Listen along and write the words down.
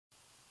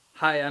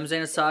Hi, I'm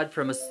Zain Assad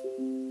from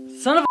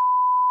Son of a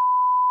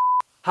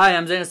Hi,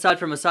 I'm Zain Assad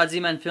from Assad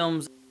Z-Man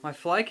Films. My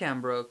Flycam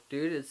broke,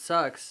 dude. It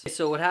sucks.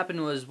 So what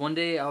happened was one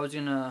day I was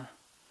gonna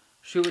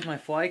shoot with my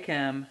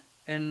Flycam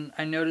and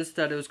I noticed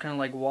that it was kind of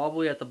like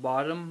wobbly at the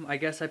bottom.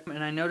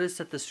 And I noticed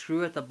that the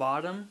screw at the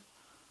bottom,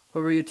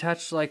 where you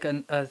attach like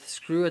a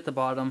screw at the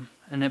bottom,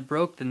 and it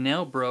broke. The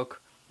nail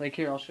broke. Like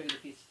here, I'll show you the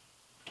piece.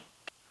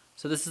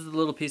 So this is the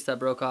little piece that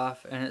broke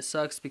off, and it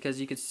sucks because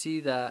you could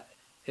see that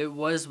it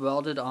was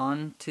welded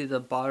on to the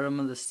bottom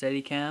of the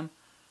Steadicam,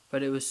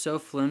 but it was so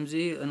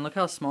flimsy. And look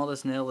how small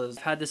this nail is.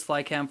 I've had this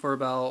Flycam for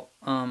about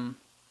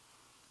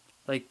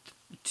like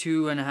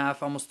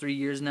 2.5, almost 3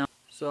 years now.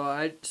 So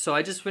I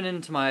just went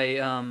into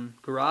my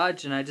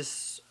garage and I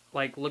just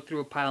like looked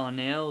through a pile of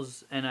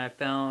nails and I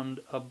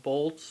found a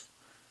bolt,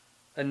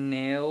 a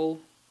nail,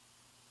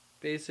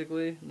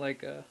 basically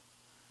like a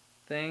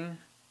thing,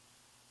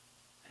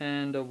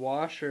 and a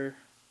washer,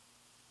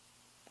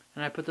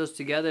 and I put those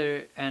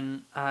together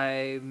and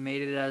I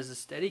made it as a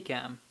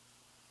Steadicam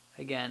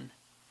again,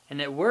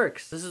 and it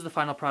works. This is the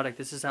final product.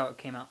 This is how it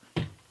came out.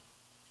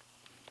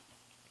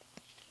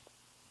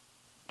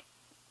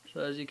 So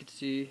as you can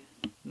see,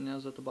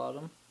 nails at the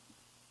bottom.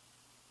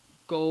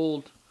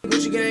 Gold.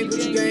 Guccigang,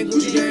 Guccigang,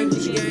 Guccigang,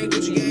 Guccigang,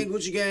 Guccigang,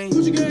 Guccigang,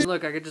 Guccigang.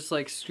 Look, I could just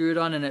like screw it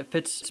on and it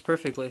fits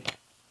perfectly.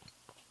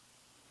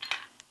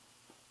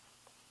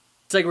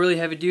 It's like really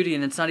heavy duty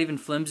and it's not even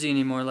flimsy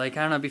anymore. Like,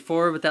 I don't know,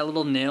 before with that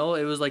little nail,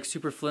 it was like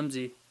super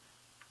flimsy.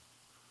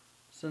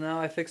 So now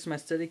I fixed my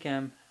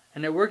Steadicam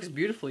and it works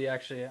beautifully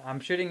actually.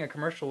 I'm shooting a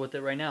commercial with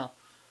it right now.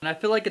 And I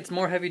feel like it's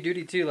more heavy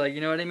duty too, like,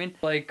 you know what I mean?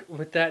 Like,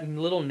 with that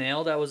little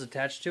nail that was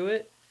attached to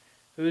it,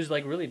 it was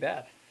like really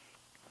bad.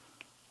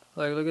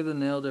 Like, look at the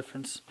nail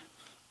difference.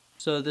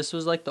 So this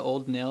was like the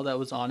old nail that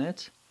was on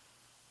it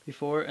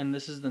before, and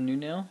this is the new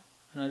nail.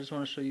 And I just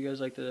want to show you guys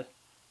like the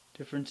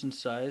difference in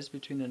size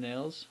between the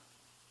nails.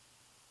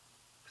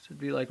 This would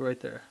be like right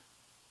there.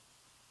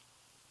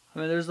 I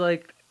mean, there's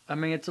like, I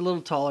mean, it's a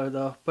little taller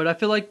though, but I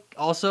feel like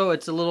also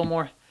it's a little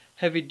more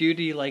heavy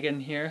duty, like in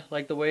here,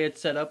 like the way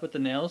it's set up with the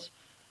nails.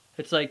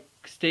 It's like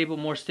stable,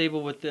 more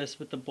stable with this,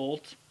 with the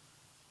bolt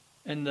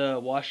and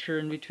the washer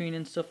in between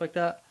and stuff like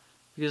that.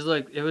 Because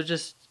like it was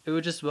just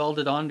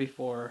welded on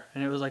before,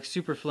 and it was like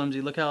super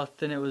flimsy. Look how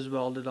thin it was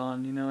welded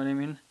on. You know what I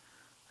mean?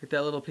 Like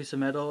that little piece of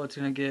metal, it's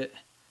gonna get,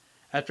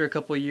 after a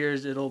couple of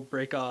years, it'll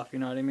break off. You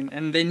know what I mean?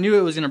 And they knew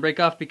it was gonna break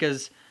off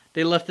because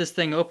they left this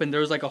thing open.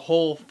 There was like a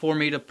hole for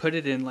me to put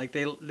it in. Like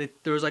there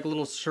was like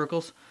little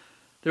circles.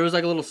 There was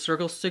like a little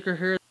circle sticker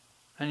here.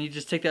 And you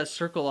just take that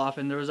circle off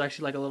and there was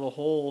actually like a little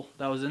hole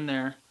that was in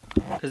there.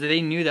 Because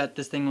they knew that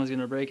this thing was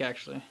going to break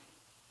actually.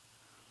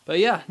 But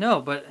yeah,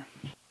 no, but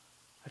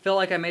I feel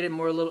like I made it a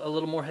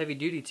little more heavy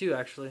duty too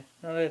actually.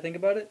 Now that I think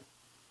about it.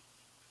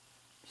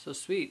 So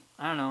sweet.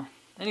 I don't know.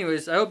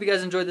 Anyways, I hope you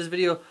guys enjoyed this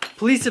video.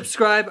 Please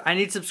subscribe. I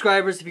need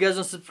subscribers. If you guys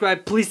don't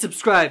subscribe, please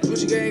subscribe.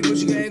 Guccigang,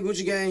 Guccigang,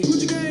 Guccigang,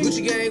 Guccigang,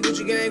 Guccigang,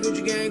 Guccigang,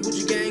 Guccigang,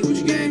 Guccigang, Guccigang,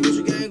 Guccigang,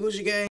 Guccigang, Guccigang.